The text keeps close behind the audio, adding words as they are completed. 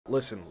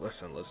listen.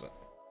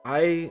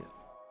 I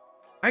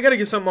gotta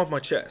get something off my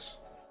chest.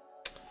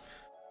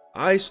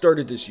 I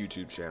started this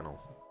YouTube channel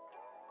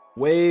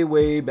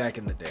way back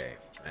in the day,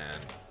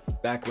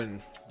 and back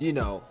when, you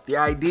know, the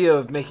idea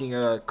of making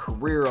a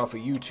career off of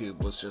YouTube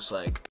was just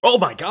like, oh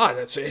my god,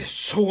 it's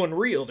so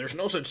unreal, there's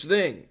no such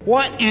thing.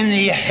 What in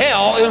the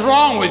hell is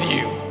wrong with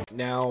you?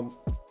 Now,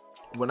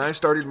 when I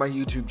started my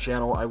YouTube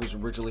channel, I was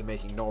originally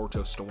making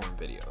Naruto Storm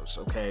videos,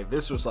 okay?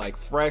 This was like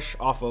fresh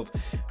off of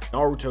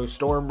Naruto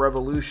Storm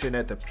Revolution,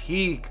 at the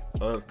peak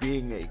of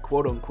being a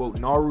quote-unquote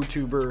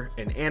Narutuber,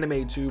 an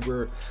anime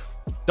tuber,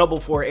 Double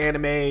 4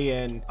 Anime,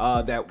 and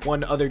that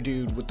one other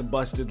dude with the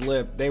busted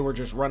lip. They were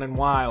just running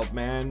wild,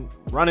 man.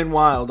 Running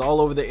wild all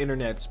over the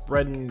internet,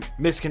 spreading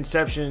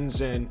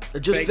misconceptions and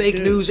just fake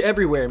news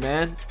everywhere,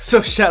 man.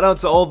 So shout out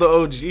to all the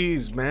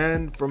OGs,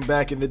 man, from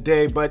back in the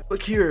day. But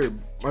look here,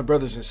 my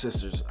brothers and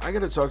sisters, I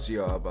gotta talk to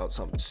y'all about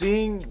something.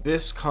 Seeing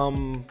this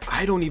come,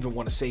 I don't even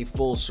want to say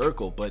full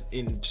circle, but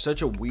in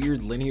such a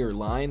weird linear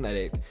line that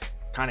it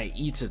kind of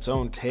eats its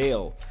own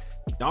tail.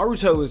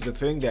 Naruto is the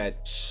thing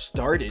that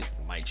started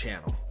my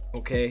channel,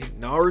 okay?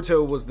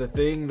 Naruto was the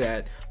thing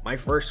that my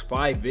first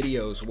 5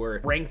 videos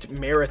were ranked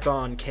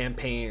marathon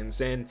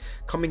campaigns and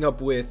coming up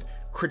with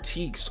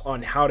critiques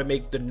on how to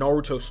make the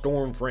Naruto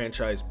Storm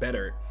franchise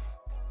better.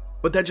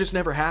 But that just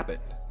never happened.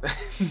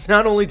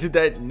 Not only did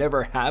that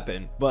never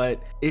happen,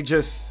 but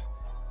it's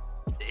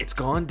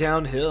gone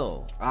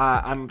downhill.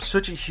 I'm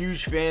such a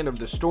huge fan of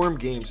the Storm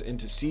games, and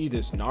to see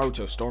this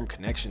Naruto Storm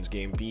Connections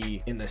game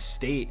be in the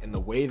state and the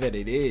way that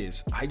it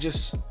is, I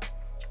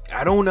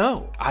don't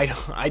know.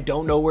 I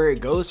don't know where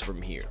it goes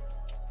from here.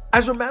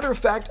 As a matter of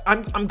fact,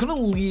 I'm gonna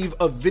leave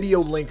a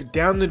video link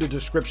down in the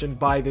description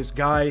by this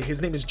guy.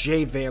 His name is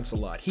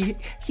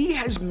JustJaySama. He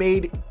has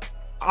made,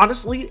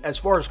 honestly, as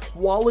far as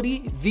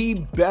quality,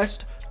 the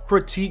best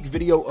critique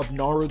video of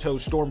Naruto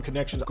Storm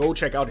Connections. Go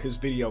check out his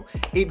video.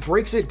 It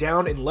breaks it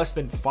down in less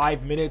than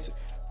 5 minutes,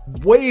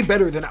 way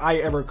better than I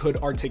ever could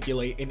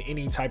articulate in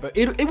any type of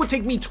it would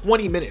take me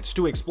 20 minutes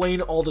to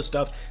explain all the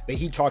stuff that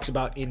he talks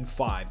about in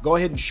 5. Go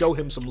ahead and show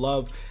him some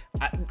love.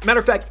 Matter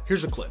of fact,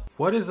 here's a clip.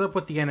 What is up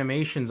with the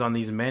animations on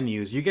these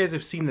menus? You guys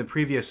have seen the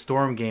previous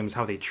Storm games,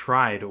 how they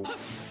tried.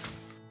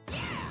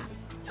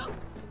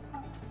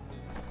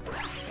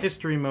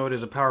 History mode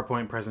is a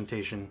PowerPoint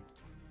presentation.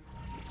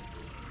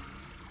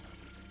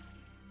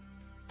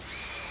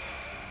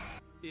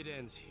 It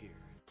ends here.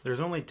 There's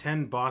only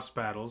 10 boss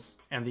battles,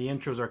 and the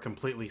intros are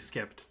completely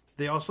skipped.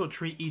 They also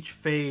treat each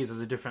phase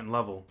as a different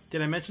level.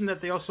 Did I mention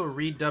that they also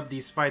redubbed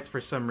these fights for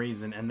some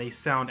reason, and they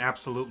sound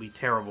absolutely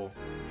terrible?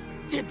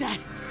 Did that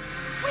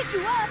wake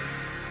you up?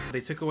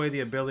 They took away the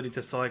ability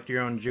to select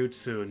your own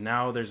jutsu.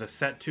 Now there's a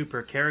set 2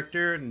 per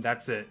character, and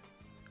that's it.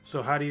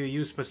 So how do you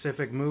use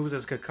specific moves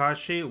as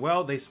Kakashi?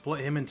 Well, they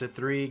split him into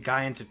 3,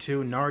 Guy into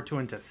 2, Naruto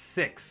into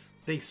 6.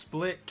 They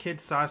split Kid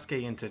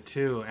Sasuke into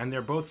 2, and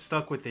they're both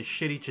stuck with this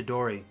shitty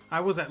Chidori. I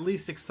was at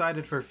least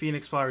excited for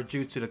Phoenix Flower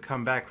Jutsu to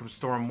come back from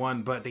Storm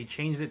 1, but they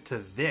changed it to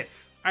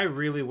this. I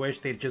really wish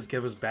they'd just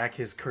give us back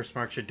his curse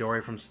mark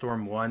Chidori from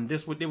Storm 1.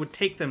 It would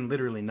take them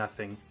literally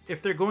nothing.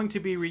 If they're going to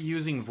be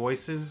reusing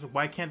voices,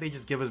 why can't they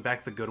just give us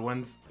back the good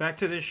ones? Back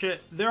to this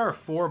shit, there are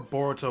 4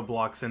 Boruto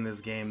blocks in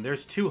this game.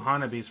 There's 2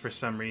 Hanabis for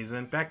some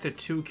reason, back to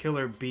 2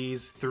 Killer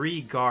Bees,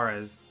 3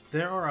 Garas.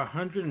 There are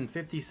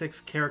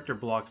 156 character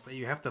blocks that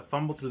you have to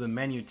fumble through the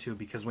menu to,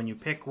 because when you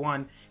pick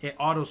one, it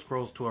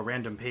auto-scrolls to a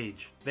random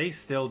page. They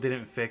still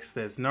didn't fix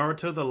this.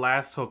 Naruto the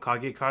last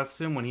Hokage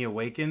costume, when he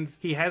awakens,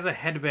 he has a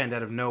headband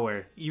out of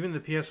nowhere. Even the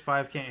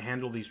PS5 can't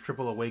handle these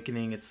triple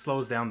awakening, it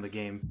slows down the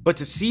game. But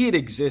to see it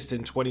exist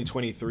in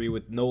 2023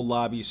 with no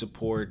lobby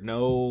support,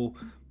 no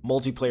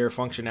multiplayer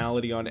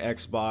functionality on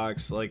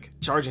Xbox, like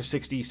charging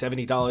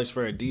 $60-$70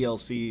 for a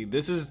DLC,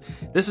 this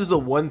is the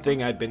one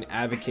thing I've been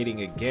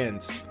advocating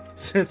against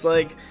since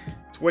like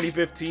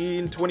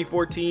 2015,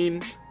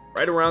 2014.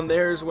 Right around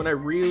there is when I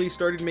really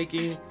started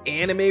making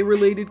anime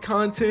related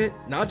content,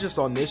 not just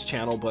on this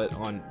channel, but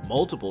on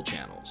multiple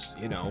channels,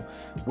 you know,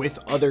 with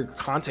other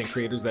content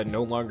creators that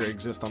no longer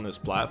exist on this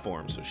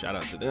platform. So shout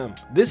out to them.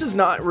 This is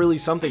not really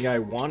something I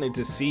wanted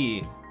to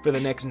see for the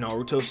next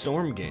Naruto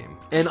Storm game.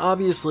 And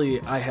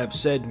obviously, I have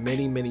said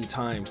many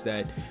times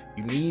that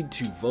you need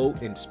to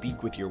vote and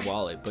speak with your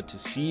wallet, but to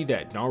see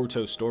that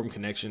Naruto Storm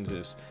Connections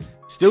is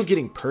still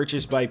getting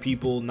purchased by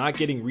people, not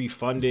getting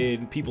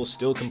refunded, people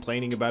still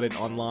complaining about it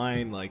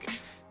online, like,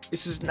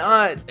 it's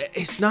not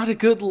a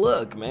good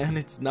look, man.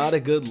 It's not a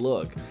good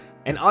look.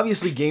 And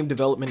obviously game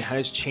development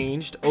has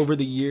changed over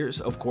the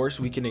years. Of course,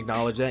 we can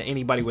acknowledge that.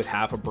 Anybody with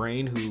half a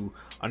brain who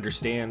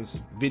understands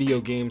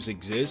video games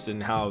exist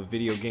and how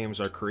video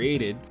games are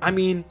created. I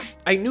mean,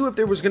 I knew if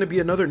there was going to be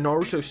another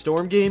Naruto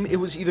Storm game, it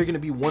was either going to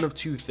be one of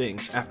 2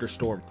 things after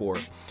Storm 4.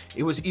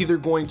 It was either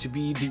going to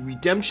be the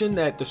redemption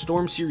that the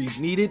Storm series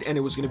needed, and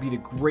it was going to be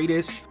the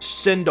greatest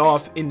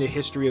send-off in the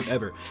history of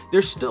ever.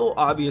 There's still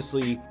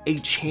obviously a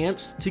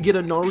chance to get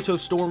a Naruto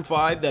Storm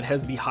 5 that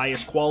has the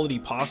highest quality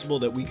possible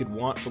that we could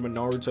want from a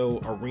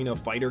Naruto arena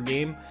fighter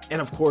game. And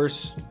of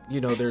course,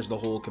 you know, there's the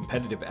whole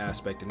competitive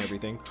aspect and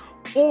everything.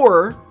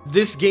 or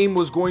this game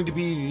was going to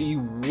be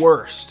the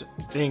worst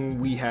thing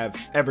we have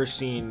ever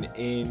seen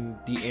in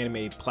the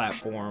anime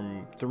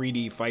platform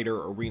 3D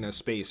fighter arena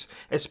space,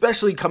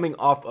 especially coming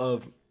off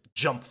of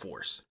Jump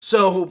Force.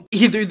 So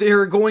either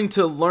they're going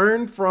to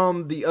learn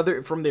from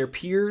their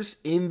peers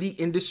in the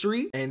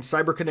industry, and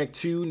CyberConnect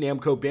 2,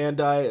 Namco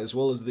Bandai, as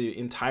well as the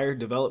entire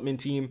development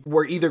team,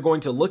 we're either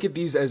going to look at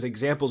these as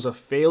examples of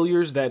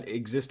failures that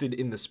existed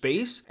in the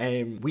space,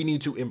 and we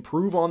need to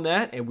improve on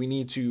that, and we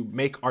need to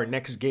make our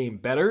next game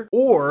better,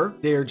 or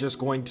they're just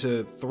going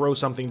to throw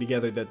something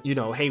together that, you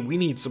know, hey, we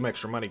need some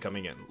extra money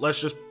coming in. Let's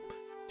just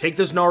take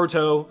this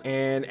Naruto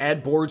and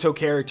add Boruto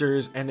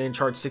characters and then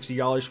charge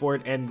 $60 for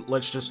it, and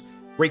let's just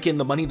rake in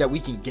the money that we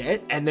can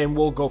get, and then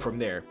we'll go from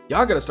there.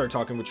 Y'all gotta start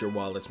talking with your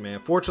wallets, man.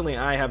 Fortunately,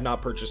 I have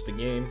not purchased the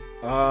game.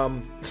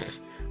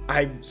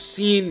 I've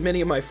seen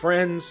many of my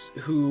friends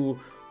who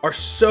are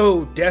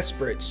so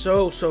desperate,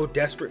 so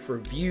desperate for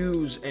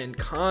views and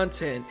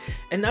content,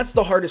 and that's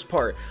the hardest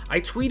part.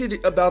 I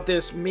tweeted about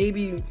this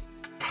maybe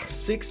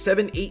 6,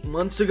 7, 8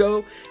 months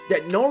ago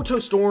that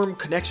Naruto Storm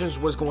Connections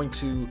was going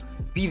to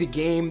be the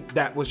game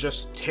that was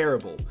just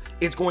terrible.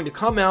 It's going to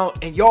come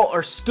out and y'all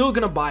are still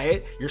gonna buy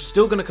it, you're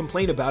still gonna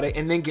complain about it,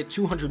 and then get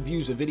 200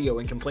 views a video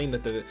and complain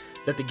that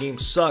the game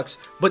sucks,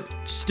 but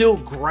still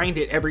grind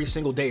it every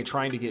single day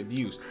trying to get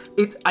views.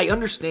 I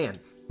understand.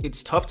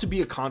 It's tough to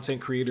be a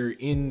content creator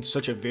in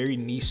such a very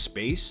niche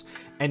space,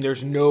 and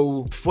there's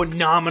no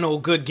phenomenal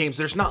good games.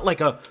 There's not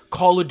like a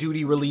Call of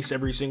Duty release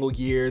every single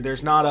year.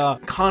 There's not a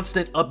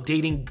constant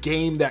updating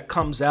game that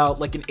comes out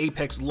like an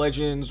Apex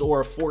Legends or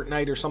a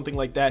Fortnite or something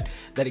like that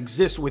that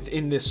exists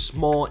within this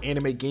small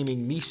anime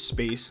gaming niche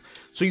space.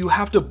 So you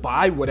have to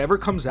buy whatever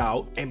comes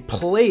out and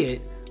play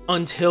it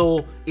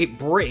until it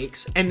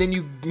breaks, and then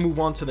you move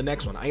on to the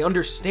next one. I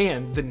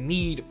understand the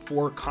need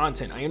for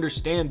content. I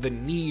understand the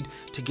need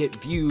to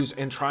get views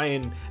and try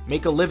and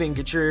make a living,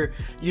 get your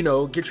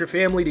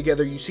family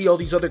together. You see all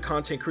these other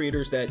content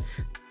creators that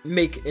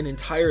make an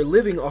entire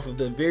living off of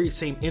the very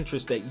same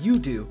interest that you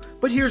do.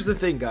 But here's the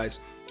thing, guys.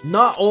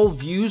 Not all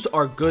views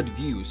are good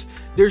views.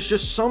 There's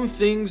just some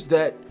things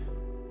that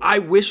I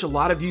wish a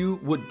lot of you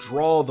would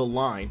draw the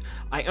line.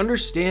 I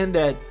understand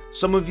that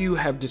some of you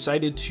have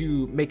decided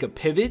to make a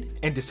pivot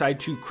and decide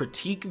to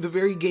critique the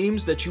very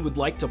games that you would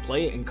like to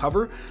play and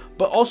cover,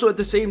 but also at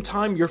the same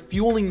time, you're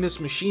fueling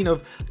this machine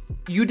of,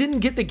 you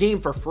didn't get the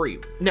game for free.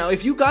 Now,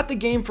 if you got the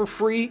game for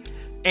free,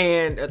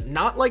 and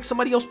not like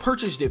somebody else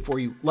purchased it for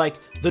you, like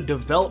the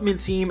development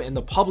team and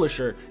the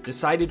publisher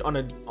decided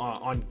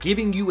on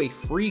giving you a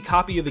free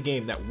copy of the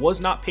game that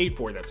was not paid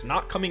for, that's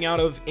not coming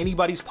out of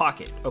anybody's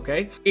pocket,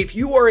 okay? If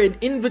you are an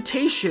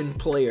invitation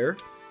player,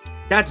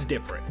 that's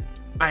different.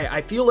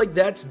 I feel like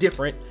that's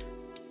different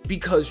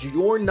because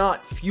you're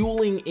not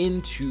fueling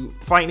into,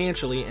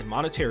 financially and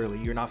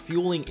monetarily, you're not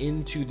fueling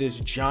into this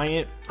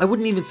giant, I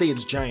wouldn't even say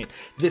it's giant,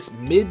 this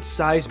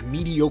mid-sized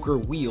mediocre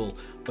wheel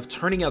of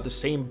turning out the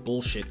same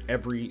bullshit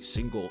every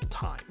single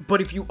time. But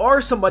if you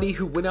are somebody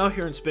who went out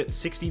here and spent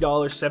 $60,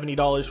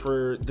 $70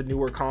 for the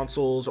newer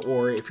consoles,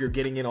 or if you're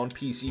getting it on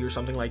PC or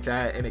something like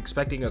that and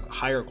expecting a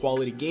higher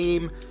quality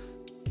game,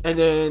 and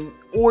then,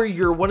 or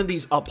you're one of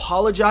these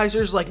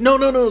apologizers like, no,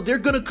 they're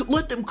gonna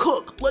let them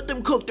cook,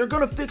 they're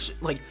gonna fix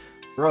it. Like,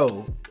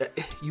 bro,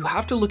 you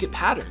have to look at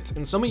patterns,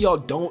 and some of y'all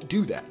don't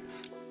do that.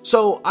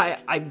 So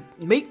I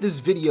make this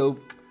video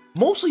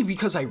mostly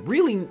because I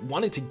really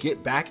wanted to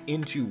get back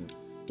into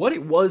what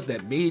it was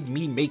that made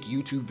me make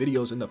YouTube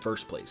videos in the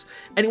first place.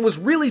 And it was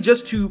really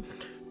just to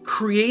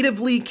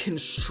creatively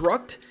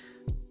construct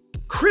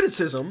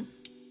criticism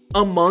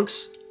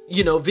amongst,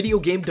 you know, video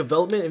game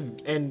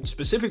development and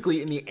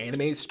specifically in the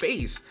anime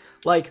space.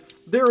 Like,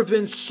 there have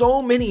been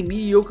so many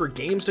mediocre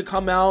games to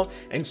come out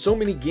and so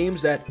many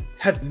games that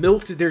have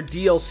milked their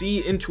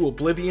DLC into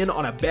oblivion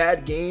on a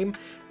bad game.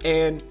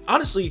 And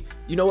honestly,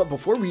 you know what,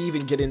 before we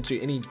even get into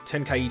any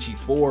Tenkaichi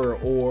 4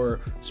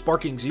 or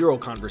Sparking Zero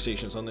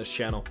conversations on this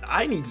channel,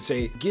 I need to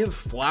say, give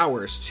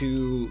flowers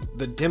to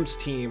the Dimps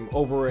team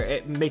over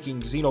at making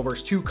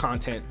Xenoverse 2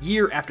 content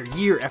year after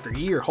year after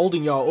year,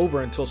 holding y'all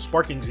over until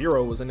Sparking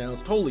Zero was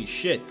announced. Holy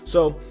shit.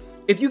 So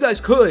if you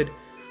guys could,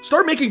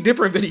 start making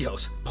different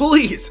videos,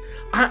 please.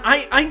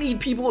 I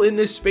need people in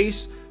this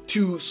space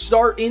to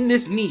start in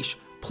this niche.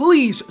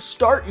 Please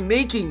start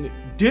making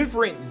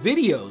different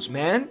videos,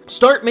 man.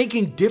 Start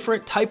making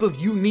different type of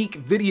unique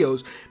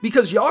videos,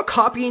 because y'all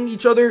copying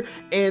each other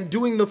and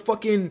doing the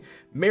fucking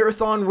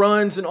marathon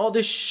runs and all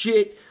this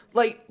shit,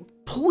 like,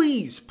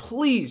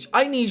 please,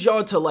 I need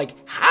y'all to, like,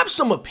 have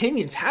some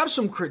opinions, have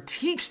some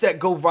critiques that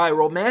go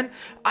viral, man.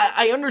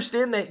 I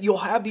understand that you'll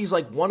have these,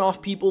 like,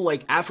 one-off people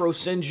like Afro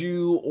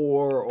Senju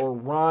or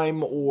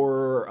Rhyme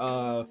or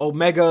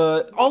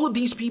Omega. All of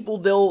these people,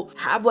 they'll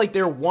have, like,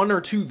 their 1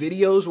 or 2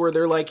 videos where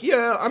they're like,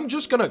 yeah, I'm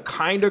just gonna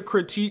kind of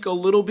critique a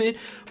little bit.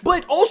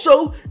 But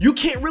also, you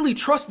can't really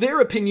trust their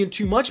opinion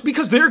too much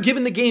because they're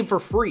given the game for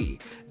free.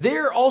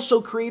 They're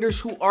also creators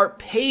who are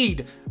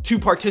paid to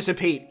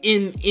participate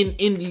in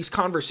these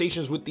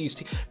conversations with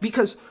these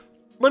because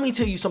let me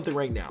tell you something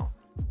right now.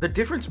 The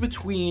difference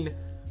between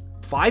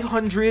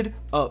 500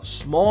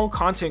 small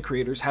content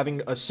creators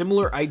having a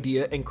similar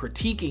idea and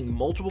critiquing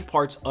multiple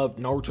parts of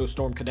Naruto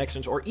Storm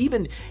Connections or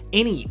even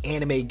any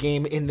anime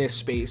game in this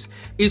space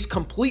is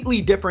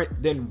completely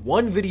different than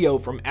one video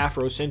from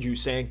Afro Senju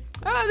saying,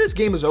 this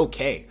game is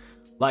okay.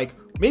 Like,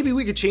 maybe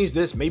we could change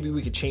this, maybe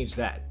we could change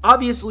that.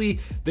 Obviously,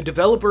 the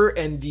developer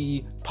and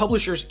the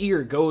publisher's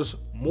ear goes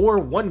more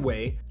one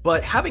way,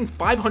 but having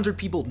 500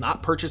 people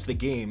not purchase the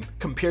game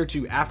compared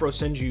to Afro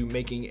Senju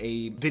making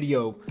a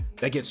video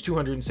that gets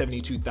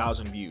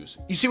 272,000 views.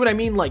 You see what I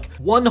mean? Like,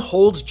 one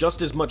holds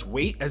just as much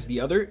weight as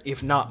the other,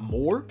 if not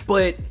more,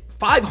 but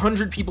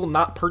 500 people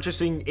not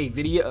purchasing a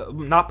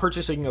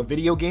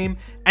video game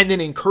and then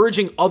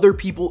encouraging other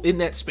people in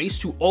that space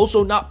to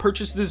also not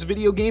purchase this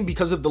video game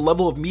because of the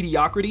level of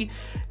mediocrity,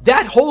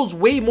 that holds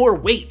way more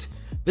weight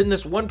than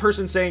this one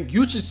person saying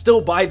you should still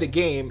buy the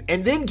game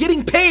and then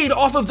getting paid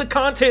off of the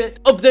content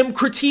of them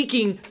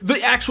critiquing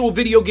the actual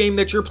video game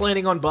that you're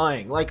planning on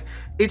buying. Like,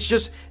 it's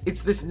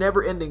this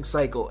never-ending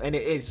cycle, and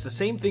it's the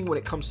same thing when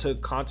it comes to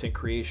content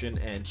creation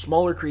and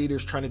smaller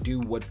creators trying to do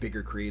what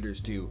bigger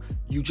creators do.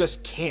 You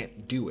just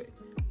can't do it.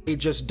 It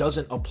just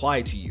doesn't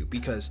apply to you,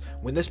 because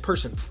when this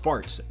person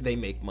farts, they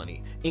make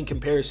money in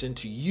comparison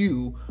to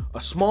you,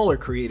 a smaller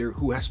creator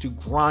who has to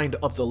grind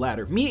up the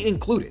ladder, me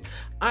included.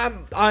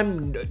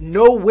 I'm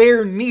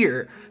nowhere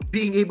near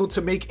being able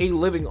to make a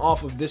living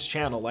off of this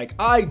channel. Like,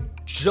 I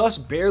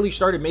just barely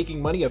started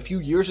making money a few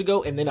years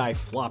ago, and then I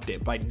flopped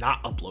it by not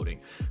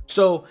uploading.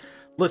 So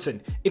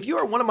listen, if you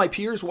are one of my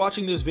peers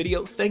watching this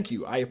video, thank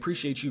you. I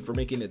appreciate you for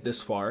making it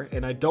this far,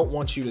 and I don't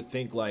want you to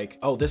think like,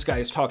 oh, this guy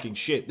is talking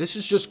shit. This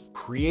is just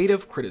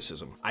creative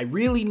criticism. I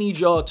really need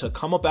y'all to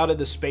come up out of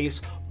the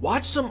space,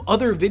 watch some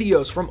other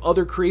videos from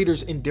other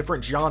creators in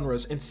different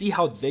genres, and see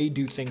how they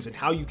do things and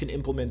how you can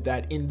implement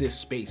that in this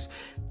space.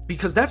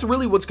 Because that's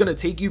really what's gonna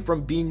take you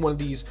from being one of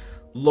these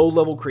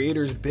low-level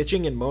creators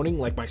bitching and moaning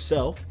like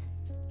myself,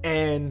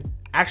 and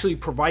actually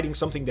providing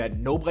something that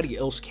nobody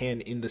else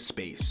can in the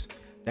space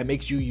that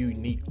makes you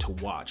unique to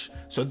watch.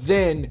 So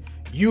then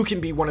you can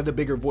be one of the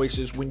bigger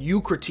voices when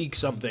you critique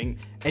something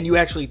and you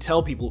actually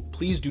tell people,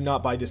 please do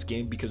not buy this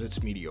game because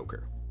it's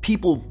mediocre.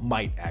 People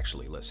might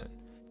actually listen.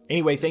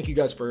 Anyway, thank you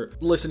guys for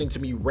listening to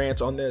me rant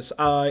on this.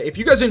 If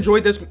you guys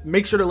enjoyed this,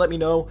 make sure to let me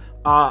know.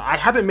 I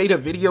haven't made a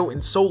video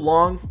in so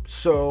long,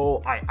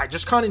 so I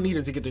just kind of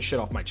needed to get this shit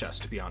off my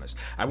chest, to be honest.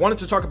 I wanted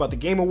to talk about the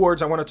Game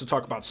Awards, I wanted to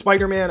talk about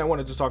Spider-Man, I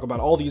wanted to talk about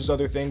all these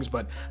other things,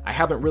 but I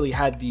haven't really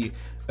had the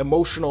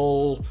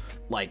emotional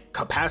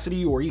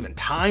capacity or even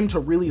time to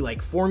really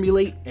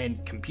formulate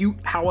and compute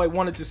how I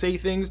wanted to say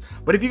things.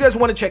 But if you guys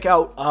want to check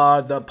out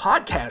the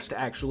podcast,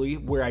 actually,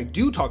 where I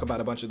do talk about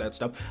a bunch of that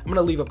stuff, I'm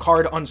gonna leave a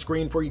card on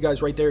screen for you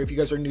guys right there. If you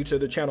guys are new to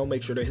the channel,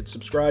 make sure to hit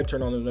subscribe,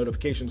 turn on the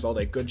notifications, all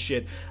that good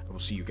shit. I will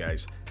see you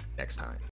guys next time.